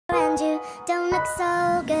looks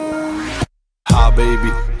so good. Ha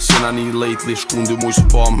baby, sina një lately, shkundi muj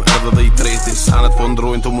spam, edhe dhe I treti, sanet po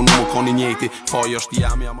ndrojnë të më koni njeti, faj është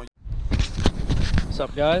jam jam. What's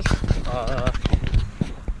up guys?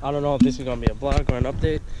 I don't know if this is gonna be a vlog or an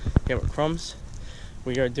update here with Crumbs.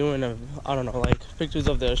 We are doing I don't know, like pictures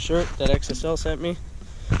of the shirt that XSL sent me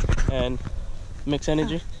and Mixt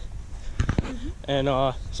Energy. And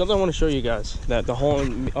something I want to show you guys that the whole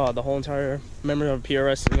entire member of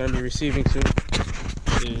PRS is going to be receiving soon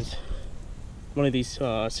is one of these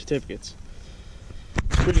certificates.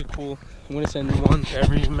 It's pretty cool. I'm going to send one to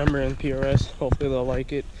every member in PRS. Hopefully they'll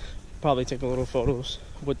like it. Probably take a little photos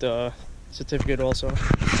with the certificate also.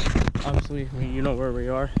 Obviously, you know where we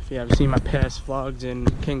are if you haven't seen my past vlogs in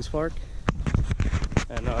Kings Park.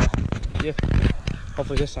 And yeah,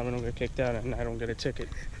 hopefully this time I don't get kicked out and I don't get a ticket.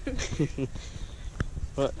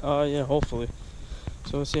 But yeah, hopefully.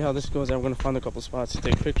 So we'll see how this goes. I'm gonna find a couple spots to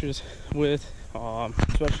take pictures with,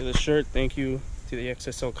 especially the shirt. Thank you to the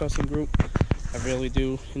XSL custom group. I really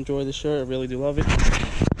do enjoy the shirt. I really do love it.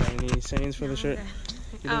 Any sayings for the shirt?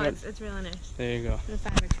 Oh, it's really nice. There you go. The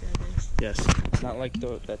fabric's really nice. Yes, it's not like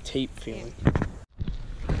that tape feeling.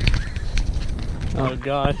 Oh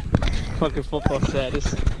God, fucking football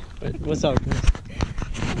status. What's up, guys?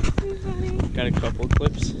 Got a couple of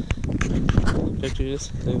clips, pictures,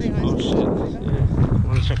 things. Oh shit! Yeah, I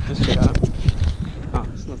want to check this shit out. Oh,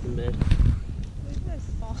 it's nothing bad. Where's this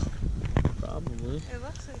fall? Probably. It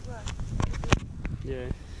looks like what?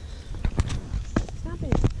 Yeah. Stop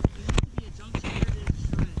it.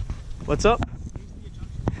 What's up?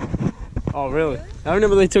 Oh really? I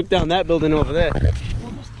remember they took down that building over there. Well, there's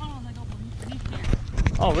tunnels that go beneath here.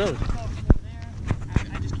 Oh really? So from there,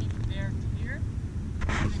 I just came from there to here,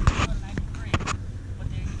 and then go to 93, but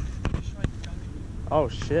they destroyed the junction. Oh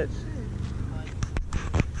shit.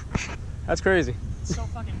 But That's crazy. it's so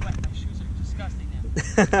fucking wet. My shoes are disgusting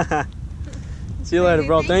now. See you later,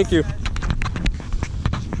 bro. Thank you.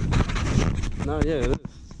 No, yeah, it is.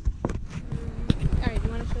 Alright, you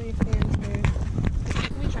want to show your fans where?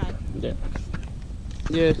 We tried. Yeah.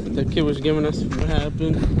 Yeah, the kid was giving us what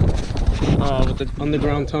happened with the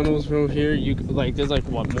underground tunnels over here. There's like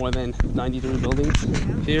what, more than 93 buildings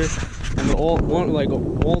here, and they're all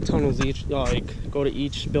tunnels each like go to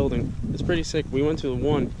each building. It's pretty sick. We went to the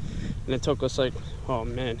one, and it took us like, oh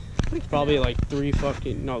man, probably like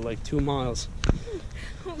 2 miles.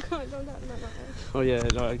 Oh God, no. Oh yeah,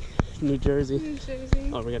 New Jersey. New Jersey.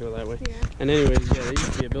 Oh, we gotta go that way. Yeah. And anyways, yeah, there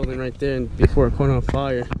used to be a building right there, and before it caught on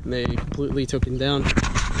fire, and they completely took it down.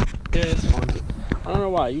 Yeah, it's fun. I don't know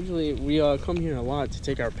why. Usually we come here a lot to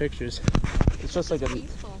take our pictures. It's just like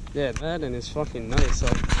Peaceful. yeah, that and it's fucking nice.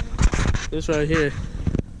 This right here.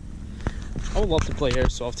 I would love to play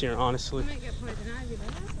airsoft here, honestly. You might get poison ivy, but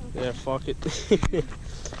that's okay. Yeah, fuck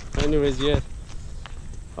it. Anyways, yeah.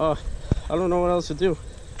 I don't know what else to do.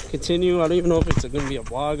 Continue. I don't even know if it's gonna be a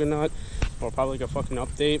vlog or not, or probably like a fucking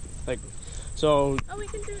update. So. Oh, we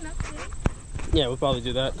can do an update. Yeah, we'll probably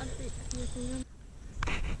do that.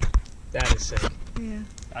 That is sick. Yeah.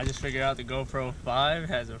 I just figured out the GoPro 5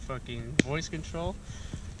 has a fucking voice control.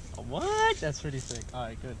 What? That's pretty sick. All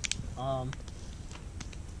right, good.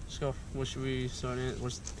 Let's go. What should we start in?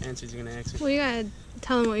 What answers you gonna ask me? Well, you gotta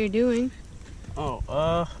tell them what you're doing. Oh,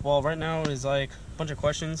 well, right now is like a bunch of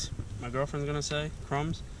questions my girlfriend's gonna say,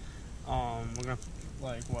 Crumbs. We're gonna,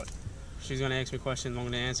 like, what? She's gonna ask me questions, I'm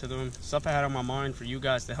gonna answer them. Stuff I had on my mind for you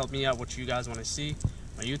guys to help me out, what you guys wanna see.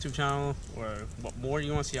 My YouTube channel, or what more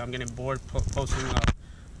you wanna see. I'm getting bored posting,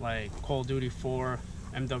 like, Call of Duty 4,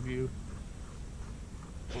 MW.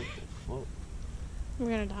 What the fuck? We're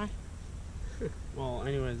gonna die. Well,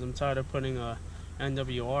 anyways, I'm tired of putting,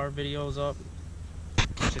 NWR videos up.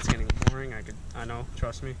 Shit's getting boring, I know,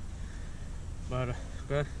 trust me. But,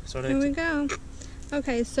 good. So Here we go.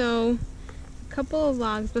 Okay, so a couple of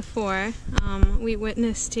vlogs before, we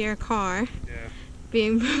witnessed your car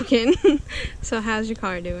being broken. So how's your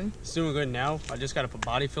car doing? It's doing good now. I just got to put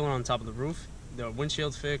body filler on top of the roof. The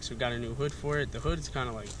windshield's fixed. We got a new hood for it. The hood is kind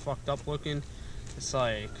of like fucked up looking. It's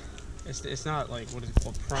like, it's not like, what is it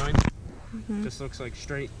called, prime. Just looks like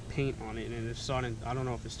straight paint on it, and it's starting, I don't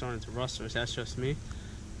know if it's starting to rust or if that's just me.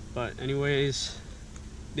 But anyways,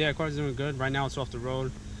 yeah, car's doing good. Right now it's off the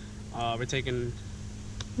road. We're taking,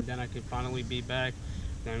 then I can finally be back,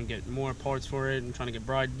 then get more parts for it. I'm trying to get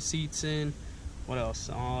bride seats in. What else?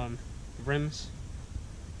 Rims.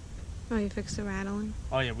 Oh, you fixed the rattling?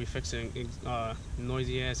 Oh yeah, we fixed a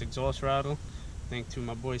noisy ass exhaust rattle. Thanks to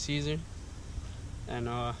my boy Caesar. And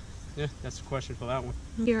yeah, that's the question for that one.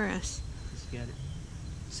 PRS. Let's get it.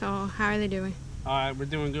 So how are they doing? We're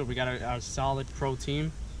doing good. We got our solid pro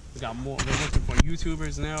team. We got more. We're looking for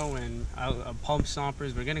YouTubers now and pump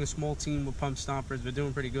stompers. We're getting a small team with pump stompers. We're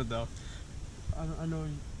doing pretty good though. I know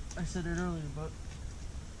I said it earlier, but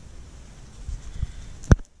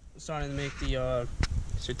we're starting to make the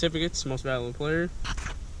certificates, most valuable player.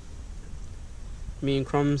 Me and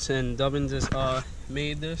Crumbs and Dubbin just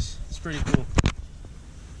made this. It's pretty cool.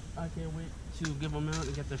 I can't wait to give them out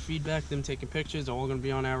and get their feedback, them taking pictures. They're all going to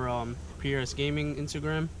be on our PRS Gaming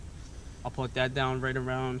Instagram. I'll put that down right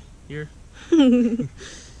around here. And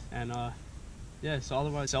yeah, so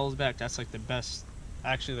otherwise sells back. That's like the best,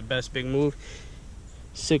 actually the best big move.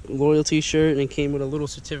 Sick loyalty shirt, and it came with a little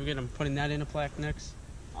certificate. I'm putting that in a plaque next.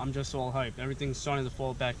 I'm just all hyped. Everything's starting to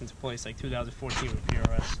fall back into place like 2014 with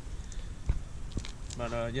PRS.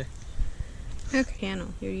 But yeah. Okay, channel,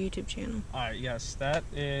 your YouTube channel. Alright, yes, that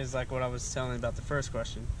is like what I was telling about the first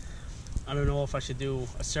question. I don't know if I should do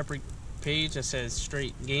a separate page that says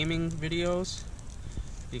straight gaming videos,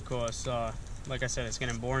 because like I said, it's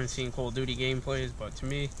getting boring seeing Call of Duty gameplays, but to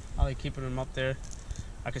me, I like keeping them up there.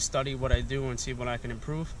 I can study what I do and see what I can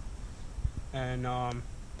improve. And I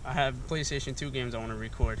have PlayStation 2 games I want to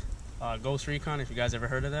record. Ghost Recon, if you guys ever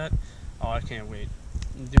heard of that. Oh, I can't wait.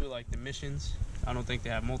 Do like the missions. I don't think they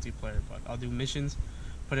have multiplayer, but I'll do missions,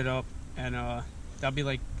 put it up, and that'll be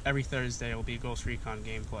like every Thursday it'll be Ghost Recon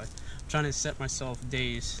gameplay. I'm trying to set myself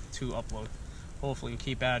days to upload. Hopefully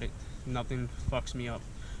keep at it, nothing fucks me up.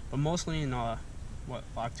 But mostly in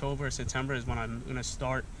October, September is when I'm gonna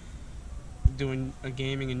start doing a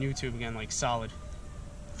gaming and YouTube again, like solid.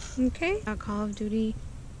 Okay. Call of Duty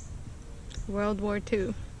World War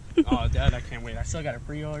II. Oh, Dad, I can't wait. I still gotta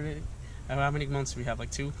pre-order it. How many months do we have? Like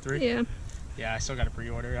 2, 3? Yeah. Yeah, I still got to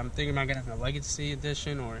pre-order. I'm thinking about getting the Legacy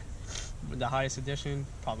Edition or the highest edition,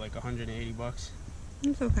 probably like $180.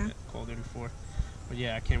 It's okay. Call of Duty 4. But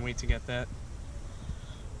yeah, I can't wait to get that.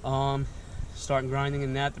 Start grinding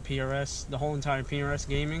in that, the PRS, the whole entire PRS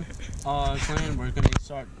gaming clan. We're going to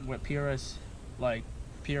start with PRS, like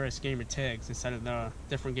PRS gamer tags instead of the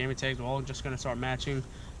different gamer tags. We're all just going to start matching,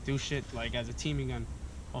 do shit like as a team again.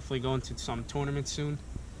 Hopefully go into some tournaments soon.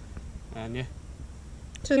 And yeah.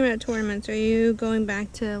 Talking about tournaments, are you going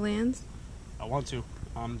back to LANs? I want to.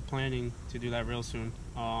 I'm planning to do that real soon.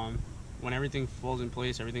 When everything falls in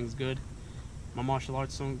place, everything's good, my martial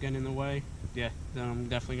arts don't get in the way, yeah, then I'm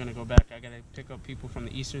definitely going to go back. I got to pick up people from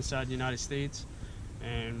the eastern side of the United States,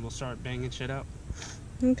 and we'll start banging shit out.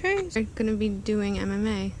 Okay. You're going to be doing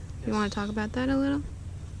MMA. Yes. You want to talk about that a little?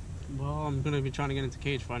 Well, I'm going to be trying to get into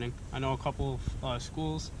cage fighting. I know a couple of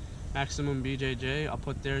schools. Maximum BJJ. I'll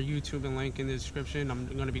put their YouTube and link in the description. I'm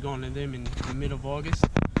going to be going to them in the mid of August.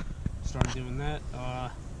 Start doing that.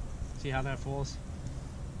 See how that falls.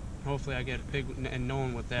 Hopefully I get big and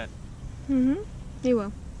known with that. You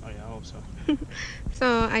will. Oh yeah, I hope so.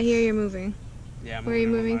 So I hear you're moving. Yeah, I'm Where are you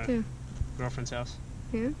moving to? Girlfriend's house.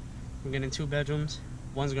 Yeah? We're getting 2 bedrooms.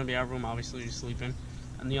 One's going to be our room, obviously, you sleep in.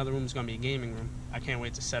 And the other room is going to be a gaming room. I can't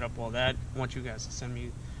wait to set up all that. I want you guys to send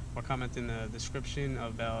me or comment in the description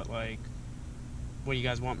about like what you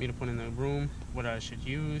guys want me to put in the room, what I should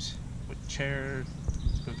use, what chair,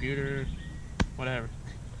 computer, whatever.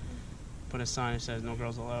 Put a sign that says no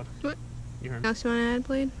girls allowed. What? You heard me? What else you want to add,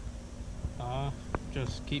 Blade?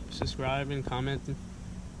 Just keep subscribing, commenting,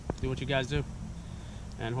 do what you guys do,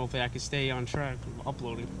 and hopefully I can stay on track with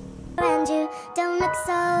uploading. And you don't look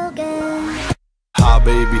so good. Ha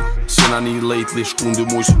baby, sina një lately, shkundy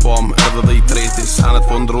muj s'pom, edhe dhe I treti. Sanet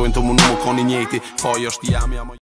po ndrojnë të mu nuk o një njeti, po është jam